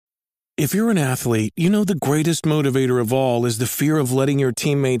If you're an athlete, you know the greatest motivator of all is the fear of letting your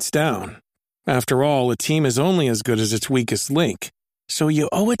teammates down. After all, a team is only as good as its weakest link. So you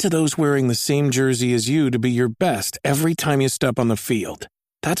owe it to those wearing the same jersey as you to be your best every time you step on the field.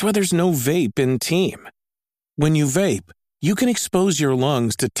 That's why there's no vape in team. When you vape, you can expose your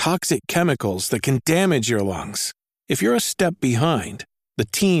lungs to toxic chemicals that can damage your lungs. If you're a step behind, the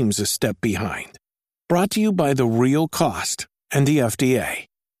team's a step behind. Brought to you by The Real Cost and the FDA.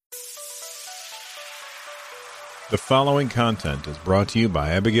 The following content is brought to you by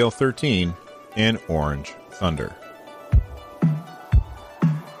Abigail 13 and Orange Thunder.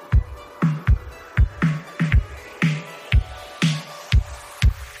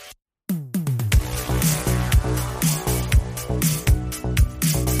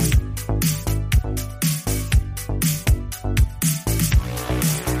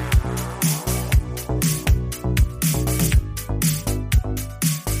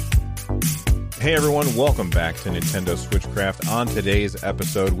 Hey everyone, welcome back to Nintendo Switchcraft. On today's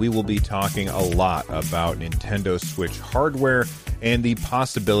episode, we will be talking a lot about Nintendo Switch hardware and the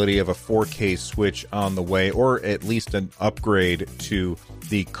possibility of a 4K Switch on the way, or at least an upgrade to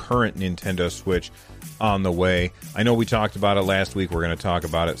the current Nintendo Switch on the way. I know we talked about it last week. We're going to talk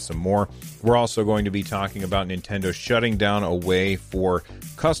about it some more. We're also going to be talking about Nintendo shutting down a way for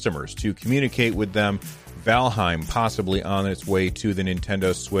customers to communicate with them. Valheim possibly on its way to the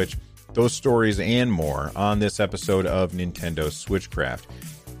Nintendo Switch. Those stories and more on this episode of Nintendo Switchcraft.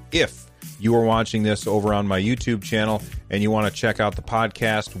 If you are watching this over on my YouTube channel and you want to check out the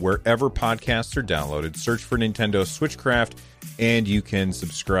podcast wherever podcasts are downloaded, search for Nintendo Switchcraft and you can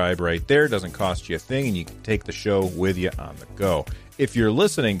subscribe right there. It doesn't cost you a thing and you can take the show with you on the go. If you're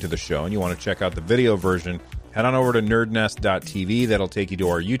listening to the show and you want to check out the video version, head on over to nerdnest.tv. That'll take you to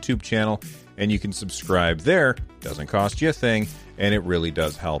our YouTube channel and you can subscribe there. Doesn't cost you a thing and it really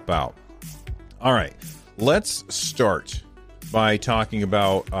does help out. All right, let's start by talking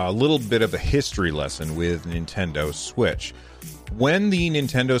about a little bit of a history lesson with Nintendo Switch. When the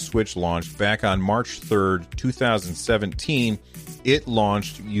Nintendo Switch launched back on March 3rd, 2017, it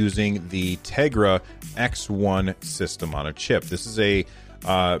launched using the Tegra X1 system on a chip. This is the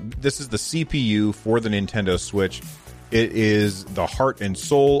CPU for the Nintendo Switch. It is the heart and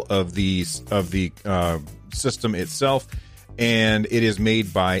soul of the system itself, and it is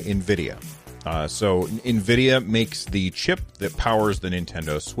made by NVIDIA. So NVIDIA makes the chip that powers the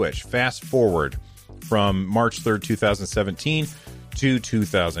Nintendo Switch. Fast forward from March 3rd, 2017 to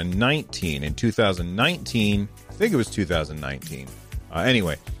 2019. In 2019, I think it was 2019.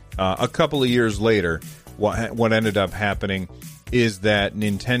 Anyway, a couple of years later, what ended up happening is that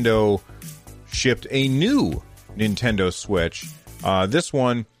Nintendo shipped a new Nintendo Switch. This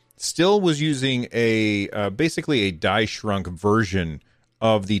one still was using basically a die-shrunk version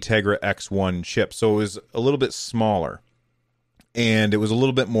of the Tegra X1 chip. So it was a little bit smaller and it was a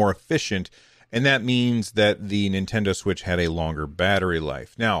little bit more efficient. And that means that the Nintendo Switch had a longer battery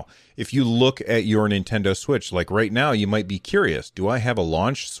life. Now, if you look at your Nintendo Switch, like right now, you might be curious, do I have a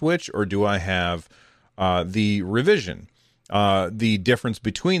launch Switch or do I have the revision? The difference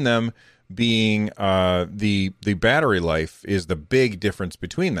between them being the battery life is the big difference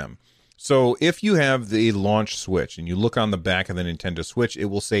between them. So if you have the launch Switch and you look on the back of the Nintendo Switch, it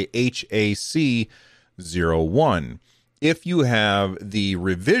will say HAC01. If you have the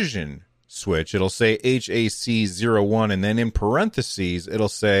revision Switch, it'll say HAC01, and then in parentheses, it'll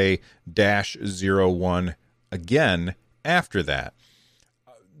say -01 again after that.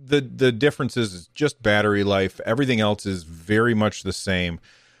 The difference is just battery life. Everything else is very much the same,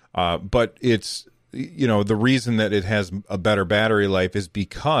 but it's, the reason that it has a better battery life is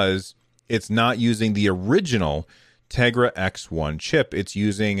because it's not using the original Tegra X1 chip. It's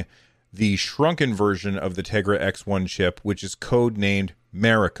using the shrunken version of the Tegra X1 chip, which is codenamed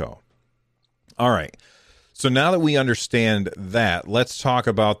Mariko. All right. So now that we understand that, let's talk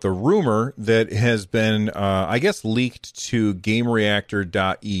about the rumor that has been, leaked to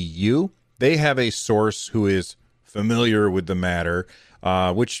GameReactor.eu. They have a source who is familiar with the matter,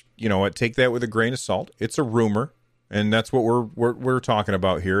 which, take that with a grain of salt. It's a rumor. And that's what we're talking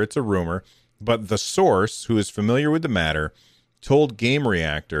about here. It's a rumor. But the source, who is familiar with the matter, told Game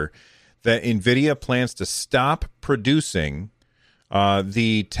Reactor that NVIDIA plans to stop producing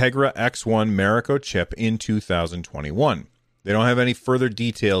the Tegra X1 Mariko chip in 2021. They don't have any further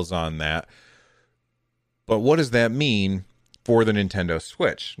details on that. But what does that mean for the Nintendo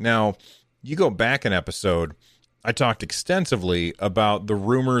Switch? Now, you go back an episode, I talked extensively about the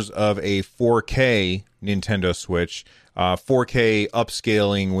rumors of a 4K Nintendo Switch, 4K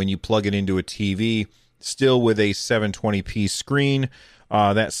upscaling when you plug it into a TV, still with a 720p screen,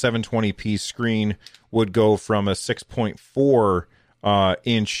 that 720p screen would go from a 6.4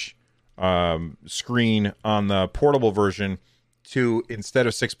 inch screen on the portable version to, instead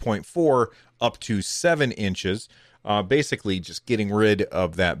of 6.4, up to 7 inches. Basically just getting rid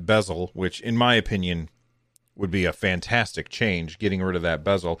of that bezel, which in my opinion would be a fantastic change, getting rid of that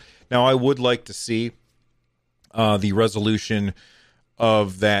bezel. Now, I would like to see the resolution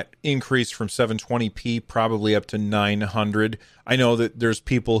of that increase from 720p probably up to 900. I know that there's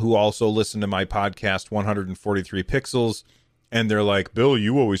people who also listen to my podcast, 143 Pixels, and they're like, Bill,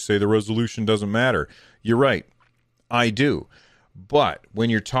 you always say the resolution doesn't matter. You're right. I do. But when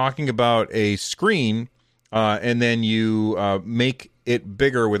you're talking about a screen and then you make it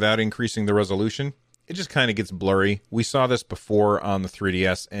bigger without increasing the resolution, it just kind of gets blurry. We saw this before on the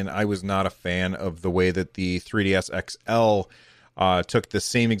 3DS, and I was not a fan of the way that the 3DS XL took the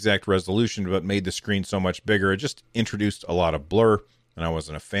same exact resolution but made the screen so much bigger. It just introduced a lot of blur, and I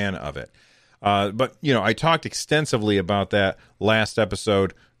wasn't a fan of it. But, you know, I talked extensively about that last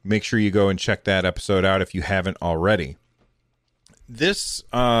episode. Make sure you go and check that episode out if you haven't already. This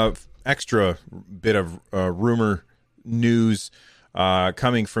extra bit of rumor news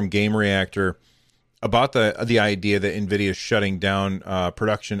coming from Game Reactor about the idea that NVIDIA is shutting down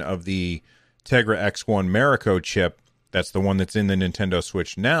production of the Tegra X1 Marico chip. That's the one that's in the Nintendo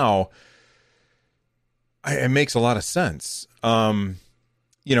Switch now. It makes a lot of sense.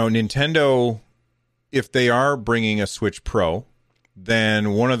 You know, Nintendo, if they are bringing a Switch Pro,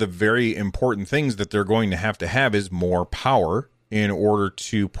 then one of the very important things that they're going to have is more power in order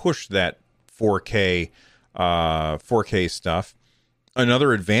to push that 4K stuff.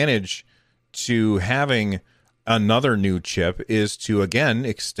 Another advantage to having another new chip is to, again,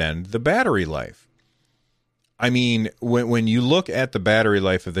 extend the battery life. I mean, when you look at the battery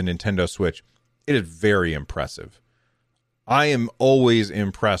life of the Nintendo Switch, it is very impressive. I am always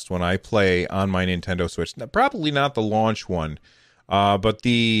impressed when I play on my Nintendo Switch. Now, probably not the launch one, but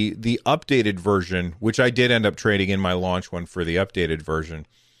the updated version, which I did end up trading in my launch one for the updated version.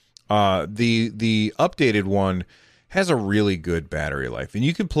 The updated one has a really good battery life, and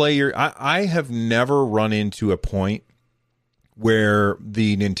you can play your. I have never run into a point where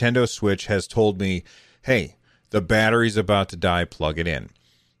the Nintendo Switch has told me, "Hey, the battery's about to die. Plug it in."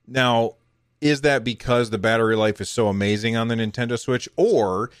 Now, is that because the battery life is so amazing on the Nintendo Switch,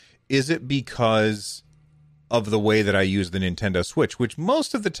 or is it because of the way that I use the Nintendo Switch, which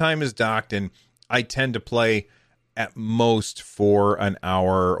most of the time is docked, and I tend to play at most for an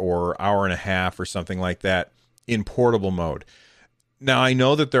hour or hour and a half or something like that in portable mode. Now, I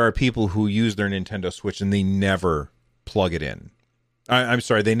know that there are people who use their Nintendo Switch and they never plug it in. I'm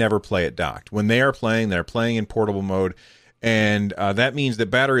sorry, they never play it docked. When they are playing, they're playing in portable mode, and that means that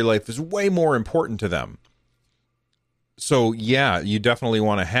battery life is way more important to them. So, yeah, you definitely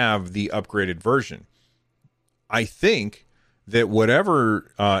want to have the upgraded version. I think that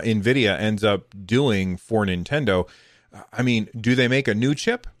whatever NVIDIA ends up doing for Nintendo, I mean, do they make a new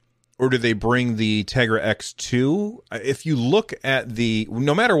chip? Or do they bring the Tegra X2? If you look at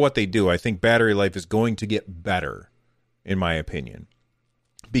no matter what they do, I think battery life is going to get better, in my opinion.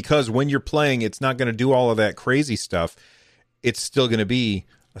 Because when you're playing, it's not going to do all of that crazy stuff. It's still going to be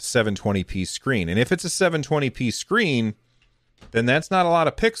a 720p screen. And if it's a 720p screen, then that's not a lot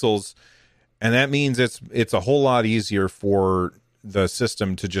of pixels. And that means it's a whole lot easier for the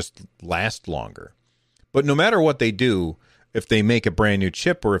system to just last longer. But no matter what they do, if they make a brand new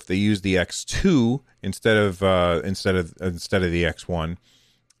chip or if they use the X2 instead of the X1,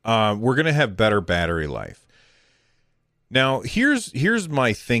 we're going to have better battery life. Now, here's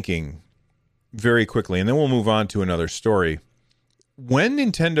my thinking very quickly, and then we'll move on to another story. When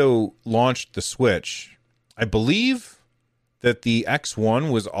Nintendo launched the Switch, I believe that the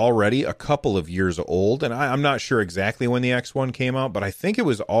X1 was already a couple of years old, and I'm not sure exactly when the X1 came out, but I think it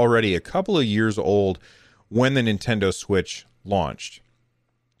was already a couple of years old when the Nintendo Switch launched.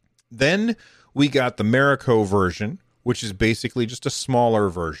 Then we got the Marico version, which is basically just a smaller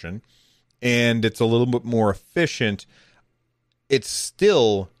version, and it's a little bit more efficient. It's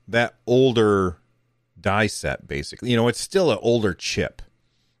still that older die set, basically. You know, it's still an older chip.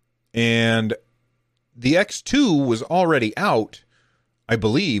 And the X2 was already out, I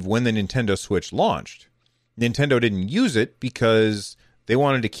believe, when the Nintendo Switch launched. Nintendo didn't use it because they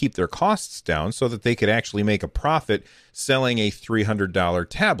wanted to keep their costs down so that they could actually make a profit selling a $300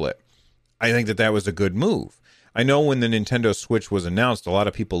 tablet. I think that was a good move. I know when the Nintendo Switch was announced, a lot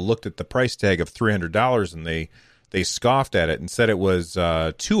of people looked at the price tag of $300 and they scoffed at it and said it was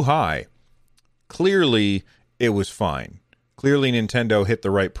too high. Clearly, it was fine. Clearly, Nintendo hit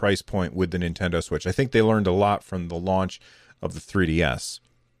the right price point with the Nintendo Switch. I think they learned a lot from the launch of the 3DS.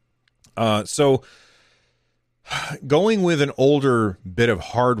 So going with an older bit of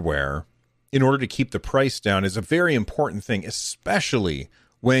hardware in order to keep the price down is a very important thing, especially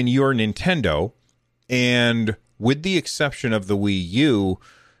when you're Nintendo. And with the exception of the Wii U,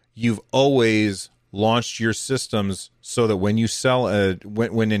 you've always launched your systems so that when you sell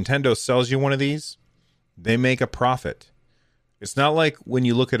when Nintendo sells you one of these, they make a profit. It's not like when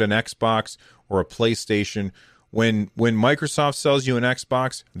you look at an Xbox or a PlayStation. When Microsoft sells you an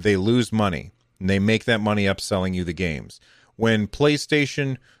Xbox, they lose money, and they make that money up selling you the games. When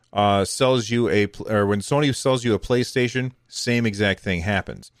PlayStation sells you or when Sony sells you a PlayStation, same exact thing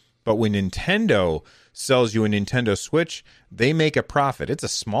happens. But when Nintendo sells you a Nintendo Switch, they make a profit. It's a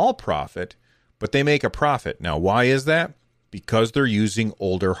small profit, but they make a profit. Now, why is that? Because they're using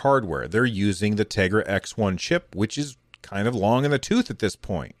older hardware. They're using the Tegra X1 chip, which is kind of long in the tooth at this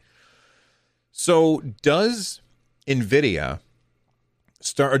point. So does Nintendo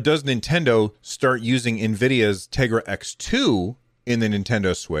start using NVIDIA's Tegra X2 in the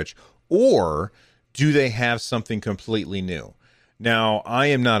Nintendo Switch, or do they have something completely new? Now, I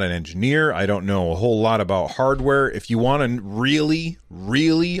am not an engineer. I don't know a whole lot about hardware. If you want to really,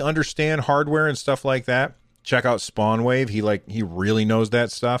 really understand hardware and stuff like that, check out SpawnWave. He really knows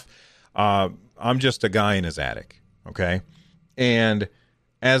that stuff. I'm just a guy in his attic, okay? And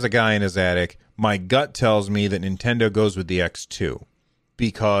as a guy in his attic, my gut tells me that Nintendo goes with the X2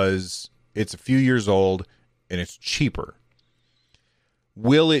 because it's a few years old and it's cheaper.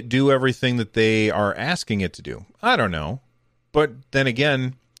 Will it do everything that they are asking it to do? I don't know. But then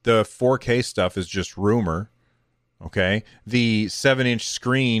again, the 4K stuff is just rumor. Okay, the 7-inch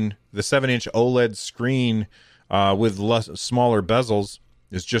screen, the 7-inch OLED screen with smaller bezels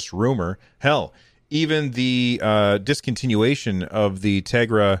is just rumor. Hell, even the discontinuation of the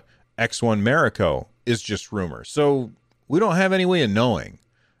Tegra X1 Marico is just rumor. So we don't have any way of knowing.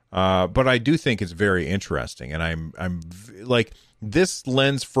 But I do think it's very interesting, and I'm like, this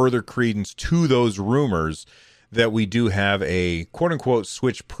lends further credence to those rumors that we do have a quote unquote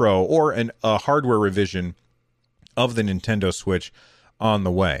Switch Pro or a hardware revision of the Nintendo Switch on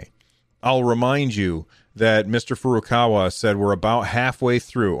the way. I'll remind you that Mr. Furukawa said we're about halfway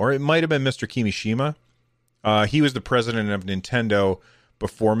through, or it might have been Mr. Kimishima. He was the president of Nintendo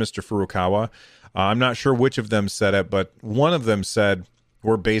before Mr. Furukawa. I'm not sure which of them said it, but one of them said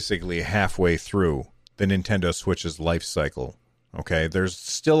we're basically halfway through the Nintendo Switch's life cycle. Okay, there's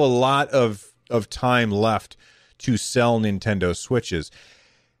still a lot of time left to sell Nintendo Switches.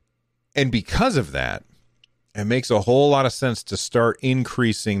 And because of that, it makes a whole lot of sense to start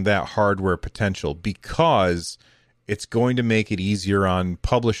increasing that hardware potential, because it's going to make it easier on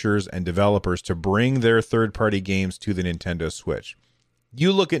publishers and developers to bring their third-party games to the Nintendo Switch.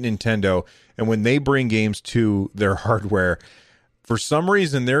 You look at Nintendo, and when they bring games to their hardware, for some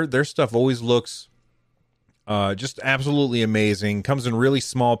reason, their stuff always looks just absolutely amazing, comes in really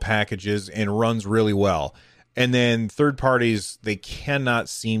small packages, and runs really well. And then third parties, they cannot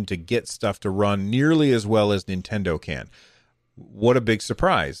seem to get stuff to run nearly as well as Nintendo can. What a big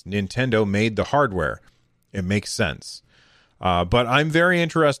surprise. Nintendo made the hardware. It makes sense. But I'm very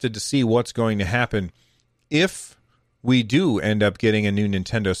interested to see what's going to happen if we do end up getting a new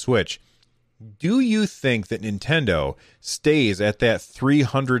Nintendo Switch. Do you think that Nintendo stays at that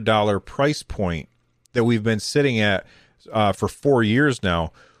 $300 price point that we've been sitting at for 4 years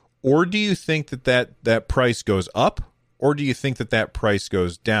now? Or do you think that price goes up? Or do you think that price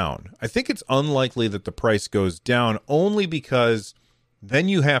goes down? I think it's unlikely that the price goes down, only because then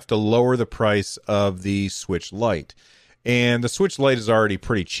you have to lower the price of the Switch Lite. And the Switch Lite is already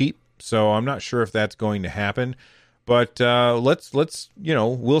pretty cheap, so I'm not sure if that's going to happen. But let's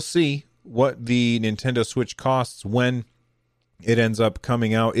we'll see what the Nintendo Switch costs when it ends up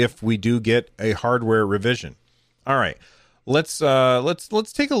coming out, if we do get a hardware revision. All right. Let's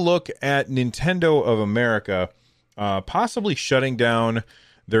take a look at Nintendo of America possibly shutting down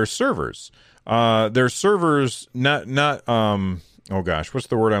their servers. Their servers oh gosh, what's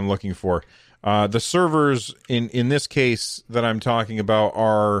the word I'm looking for? The servers in this case that I'm talking about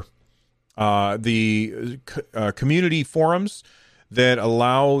are the community forums that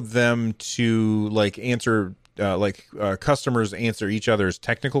allow them to answer customers answer each other's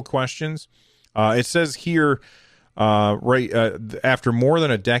technical questions. It says here, after more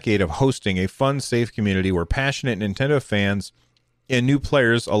than a decade of hosting a fun, safe community where passionate Nintendo fans and new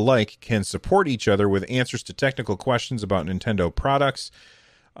players alike can support each other with answers to technical questions about Nintendo products,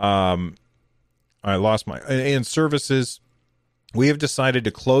 and services, we have decided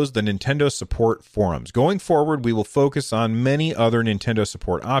to close the Nintendo support forums. Going forward, we will focus on many other Nintendo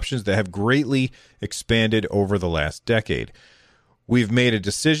support options that have greatly expanded over the last decade. We've made a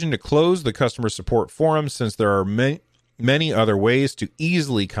decision to close the customer support forums since there are many other ways to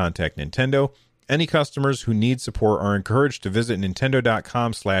easily contact Nintendo. Any customers who need support are encouraged to visit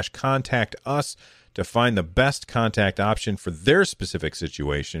nintendo.com/contact us to find the best contact option for their specific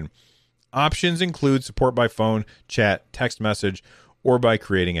situation. Options include support by phone, chat, text message, or by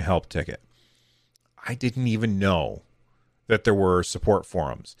creating a help ticket. I didn't even know that there were support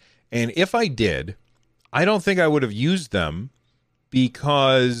forums. And if I did, I don't think I would have used them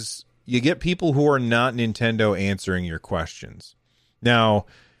because you get people who are not Nintendo answering your questions. Now,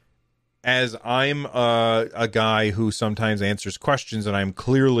 as I'm a guy who sometimes answers questions and I'm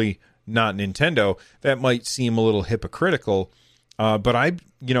clearly not Nintendo, that might seem a little hypocritical. But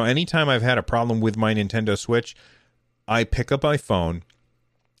anytime I've had a problem with my Nintendo Switch, I pick up my phone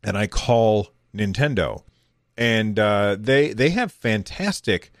and I call Nintendo. And they have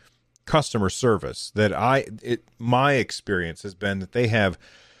fantastic customer service. My experience has been that they have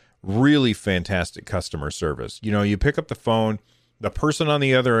really fantastic customer service. You pick up the phone, the person on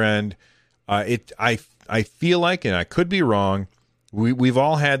the other end, I feel like, and I could be wrong, we've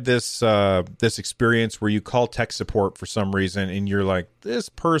all had this experience where you call tech support for some reason and you're like, this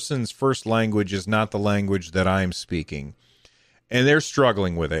person's first language is not the language that I'm speaking, and they're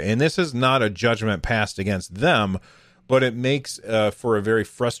struggling with it. And this is not a judgment passed against them, but it makes for a very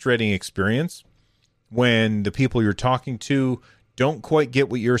frustrating experience when the people you're talking to don't quite get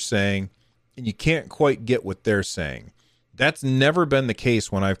what you're saying and you can't quite get what they're saying. That's never been the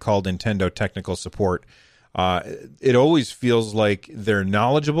case when I've called Nintendo technical support. It always feels like they're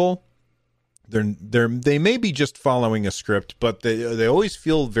knowledgeable. They may be just following a script, but they always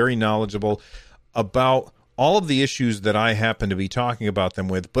feel very knowledgeable about all of the issues that I happen to be talking about them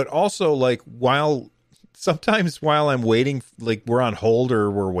with. But also, like, sometimes while I'm waiting, like we're on hold or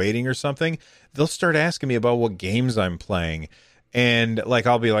we're waiting or something, they'll start asking me about what games I'm playing. And like,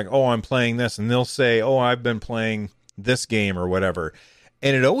 I'll be like, oh, I'm playing this. And they'll say, oh, I've been playing this game or whatever.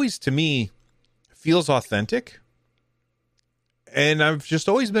 And it always, to me, feels authentic. And I've just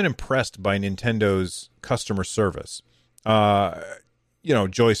always been impressed by Nintendo's customer service.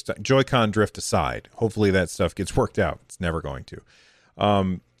 Joy-Con drift aside. Hopefully that stuff gets worked out. It's never going to.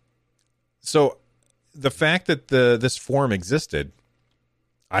 So the fact that this forum existed,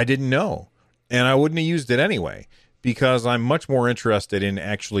 I didn't know. And I wouldn't have used it anyway, because I'm much more interested in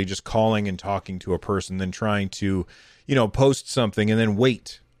actually just calling and talking to a person than trying to, post something and then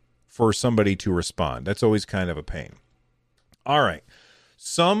wait for somebody to respond. That's always kind of a pain. All right.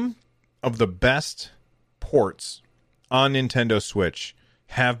 Some of the best ports on Nintendo Switch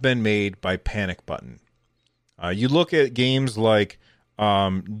have been made by Panic Button. You look at games like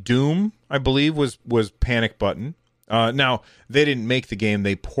Doom, I believe, was Panic Button. Now, they didn't make the game.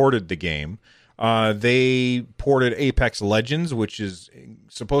 They ported the game. They ported Apex Legends, which is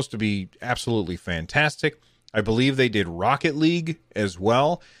supposed to be absolutely fantastic. I believe they did Rocket League as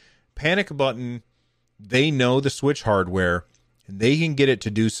well. Panic Button, they know the Switch hardware, and they can get it to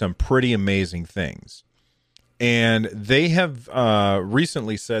do some pretty amazing things. And they have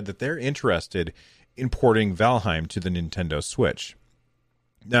recently said that they're interested in porting Valheim to the Nintendo Switch.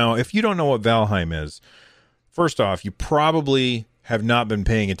 Now, if you don't know what Valheim is, first off, you probably have not been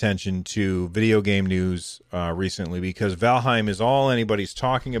paying attention to video game news recently, because Valheim is all anybody's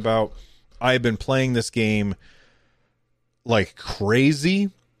talking about. I've been playing this game like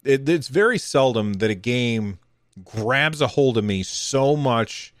crazy. It's very seldom that a game grabs a hold of me so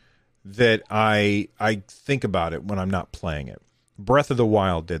much that I think about it when I'm not playing it. Breath of the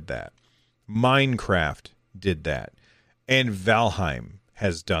Wild did that. Minecraft did that. And Valheim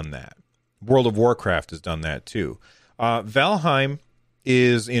has done that. World of Warcraft has done that too. Valheim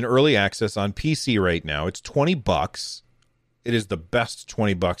is in early access on PC right now. It's $20. It is the best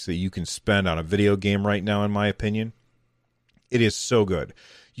 $20 that you can spend on a video game right now, in my opinion. It is so good.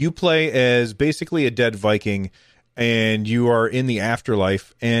 You play as basically a dead Viking, and you are in the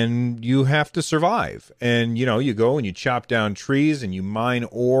afterlife, and you have to survive. And, you go and you chop down trees, and you mine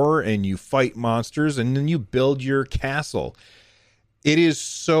ore, and you fight monsters, and then you build your castle. It is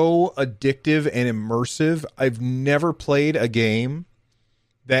so addictive and immersive. I've never played a game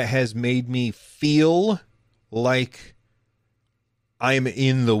that has made me feel like I'm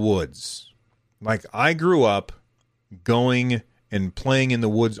in the woods. Like, I grew up going and playing in the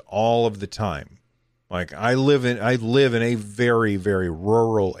woods all of the time. Like, I live in a very, very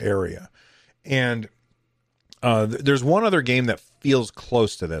rural area. And there's one other game that feels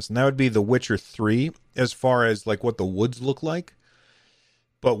close to this, and that would be The Witcher 3, as far as like what the woods look like.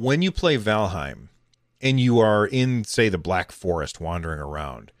 But when you play Valheim and you are in, say, the Black Forest wandering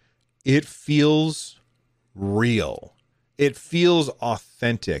around, it feels real. It feels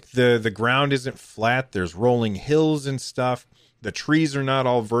authentic. The ground isn't flat. There's rolling hills and stuff. The trees are not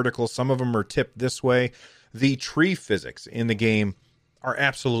all vertical. Some of them are tipped this way. The tree physics in the game are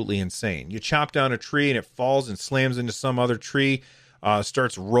absolutely insane. You chop down a tree and it falls and slams into some other tree,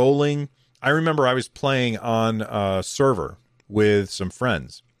 starts rolling. I remember I was playing on a server with some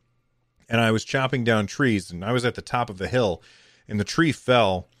friends, and I was chopping down trees, and I was at the top of the hill, and the tree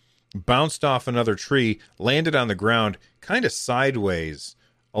fell, bounced off another tree, landed on the ground, kind of sideways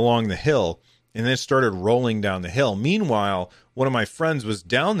along the hill, and then started rolling down the hill. Meanwhile, one of my friends was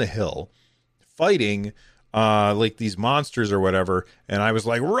down the hill fighting like these monsters or whatever, and I was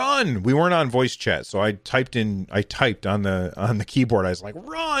like, run. We weren't on voice chat, so I typed on the keyboard. I was like,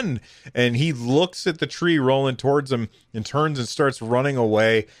 run. And he looks at the tree rolling towards him and turns and starts running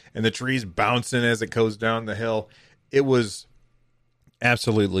away, and the tree's bouncing as it goes down the hill. It was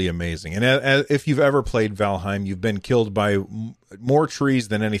absolutely amazing. And if you've ever played Valheim, you've been killed by more trees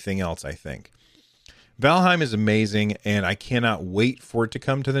than anything else, I think. Valheim is amazing, and I cannot wait for it to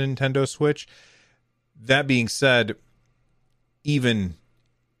come to the Nintendo Switch. That being said, even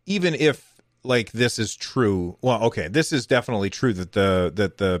if like this is true, well, okay, this is definitely true that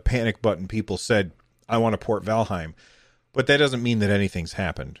the panic button people said I want to port Valheim, but that doesn't mean that anything's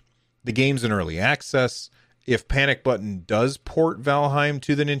happened. The game's in early access. If Panic Button does port Valheim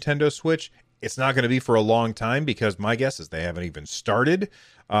to the Nintendo Switch, it's not going to be for a long time, because my guess is they haven't even started.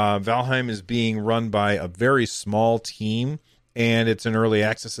 Valheim is being run by a very small team, and it's in early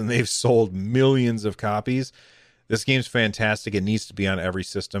access, and they've sold millions of copies. This game's fantastic. It needs to be on every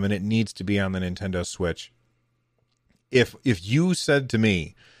system, and it needs to be on the Nintendo Switch. If you said to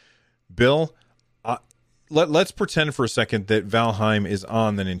me, Bill, let's pretend for a second that Valheim is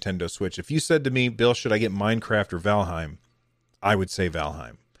on the Nintendo Switch. If you said to me, Bill, should I get Minecraft or Valheim? I would say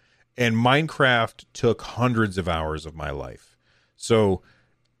Valheim. And Minecraft took hundreds of hours of my life. So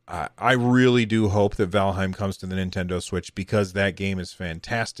I really do hope that Valheim comes to the Nintendo Switch, because that game is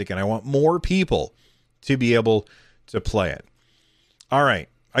fantastic, and I want more people to be able to play it. All right.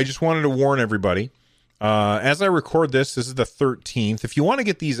 I just wanted to warn everybody. As I record this is the 13th. If you want to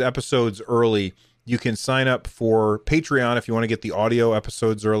get these episodes early, you can sign up for Patreon if you want to get the audio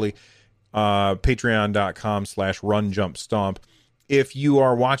episodes early. Patreon.com/runjumpstomp. If you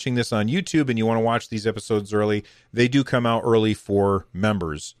are watching this on YouTube and you want to watch these episodes early, they do come out early for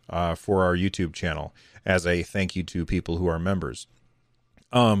members for our YouTube channel, as a thank you to people who are members.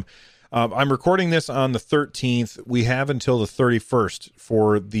 I'm recording this on the 13th. We have until the 31st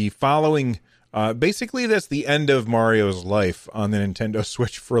for the following. Basically, that's the end of Mario's life on the Nintendo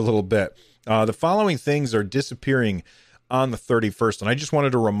Switch for a little bit. The following things are disappearing on the 31st, and I just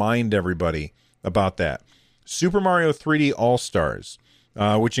wanted to remind everybody about that. Super Mario 3D All-Stars,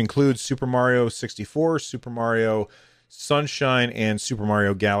 which includes Super Mario 64, Super Mario Sunshine, and Super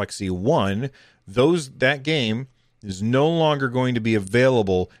Mario Galaxy 1. That game is no longer going to be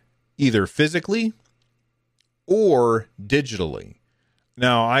available either physically or digitally.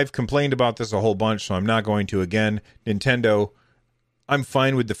 Now, I've complained about this a whole bunch, so I'm not going to again. Nintendo, I'm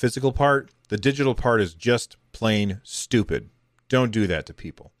fine with the physical part. The digital part is just plain stupid. Don't do that to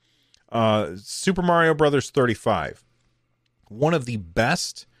people. Super Mario Brothers 35. One of the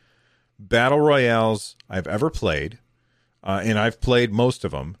best battle royales I've ever played, and I've played most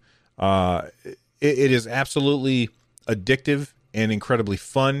of them. It is absolutely addictive and incredibly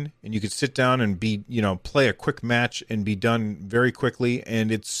fun, and you could sit down and play a quick match and be done very quickly,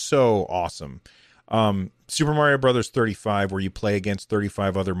 and it's so awesome. Super Mario Brothers 35, where you play against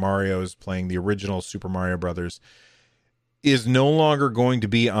 35 other Marios playing the original Super Mario Brothers, is no longer going to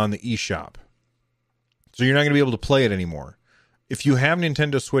be on the eShop. So you're not going to be able to play it anymore. If you have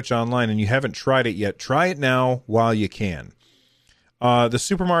Nintendo Switch Online and you haven't tried it yet, try it now while you can. The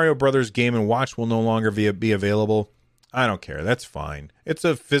Super Mario Brothers Game & Watch will no longer be available. I don't care. That's fine. It's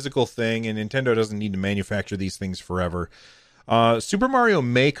a physical thing, and Nintendo doesn't need to manufacture these things forever. Super Mario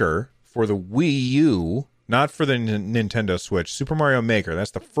Maker for the Wii U, not for the Nintendo Switch. Super Mario Maker,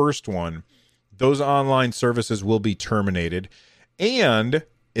 that's the first one. Those online services will be terminated. And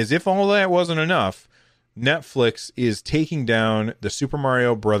as if all that wasn't enough, Netflix is taking down the Super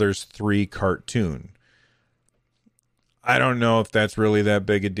Mario Brothers 3 cartoon. I don't know if that's really that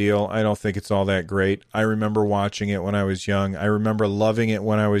big a deal. I don't think it's all that great. I remember watching it when I was young. I remember loving it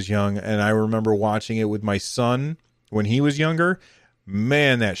when I was young. And I remember watching it with my son when he was younger.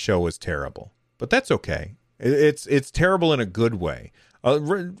 Man, that show was terrible. But that's okay. It's terrible in a good way.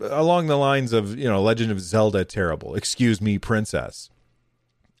 Along the lines of, Legend of Zelda terrible. Excuse me, princess.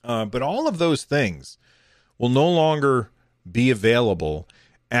 But all of those things will no longer be available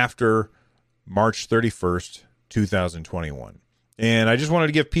after March 31st, 2021. And I just wanted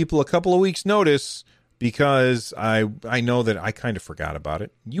to give people a couple of weeks' notice because I know that I kind of forgot about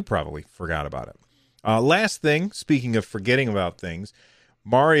it. You probably forgot about it. Last thing, speaking of forgetting about things,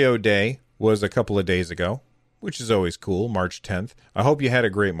 Mario Day was a couple of days ago, which is always cool, March 10th. I hope you had a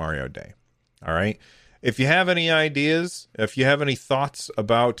great Mario Day. All right. If you have any ideas, if you have any thoughts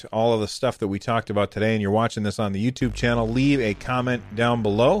about all of the stuff that we talked about today and you're watching this on the YouTube channel, leave a comment down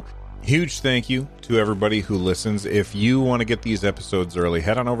below. Huge thank you to everybody who listens. If you want to get these episodes early,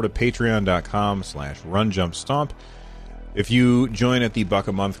 head on over to patreon.com/runjumpstomp. If you join at the $1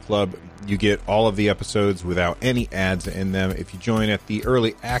 a month club, you get all of the episodes without any ads in them. If you join at the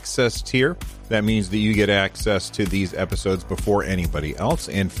early access tier, that means that you get access to these episodes before anybody else.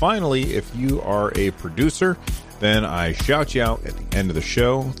 And finally, if you are a producer, then I shout you out at the end of the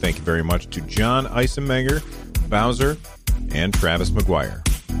show. Thank you very much to John Eisenmenger, Bowser, and Travis McGuire.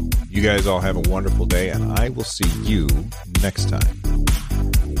 You guys all have a wonderful day, and I will see you next time.